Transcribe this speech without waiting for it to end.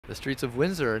The streets of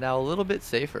Windsor are now a little bit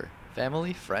safer.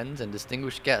 Family, friends, and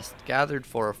distinguished guests gathered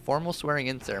for a formal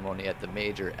swearing-in ceremony at the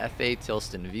major F.A.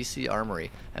 Tilston VC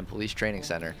Armory and Police Training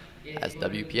Center as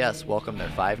WPS welcomed their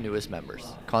 5 newest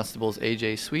members. Constables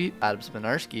A.J. Sweet, Adam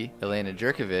Spinarski, Elena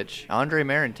Jerkovich, Andre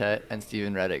Marintet, and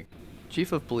Stephen Reddig.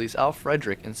 Chief of Police Al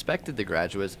Frederick inspected the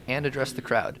graduates and addressed the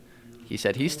crowd. He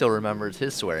said he still remembers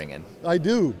his swearing-in. I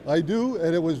do,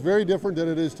 and it was very different than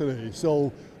it is today.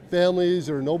 So families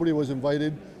or nobody was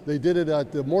invited. They did it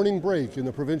at the morning break in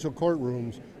the provincial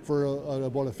courtrooms for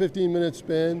about a 15-minute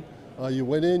span. You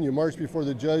went in, you marched before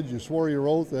the judge, you swore your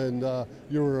oath, and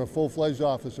you were a full-fledged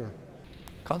officer.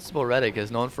 Constable Reddick has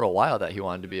known for a while that he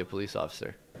wanted to be a police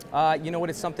officer. You know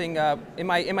what, it's something in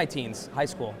my teens, high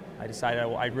school, I decided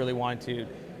I really wanted to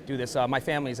do this. My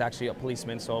family is actually a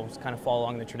policeman, so it's kind of follow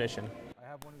along the tradition.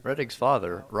 Reddick's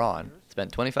father, Ron,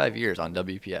 spent 25 years on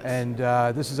WPS. And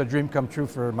this is a dream come true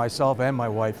for myself and my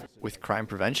wife. With Crime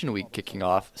Prevention Week kicking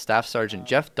off, Staff Sergeant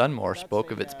Jeff Dunmore spoke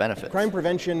of its benefits. Crime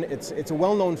prevention, it's a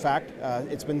well-known fact.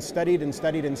 It's been studied and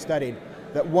studied and studied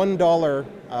that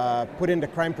 $1 put into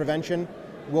crime prevention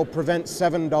will prevent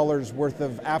 $7 worth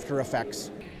of after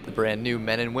effects. The brand new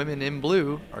Men and Women in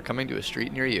Blue are coming to a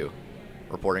street near you.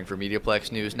 Reporting for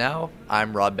Mediaplex News Now,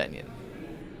 I'm Rob Benneian.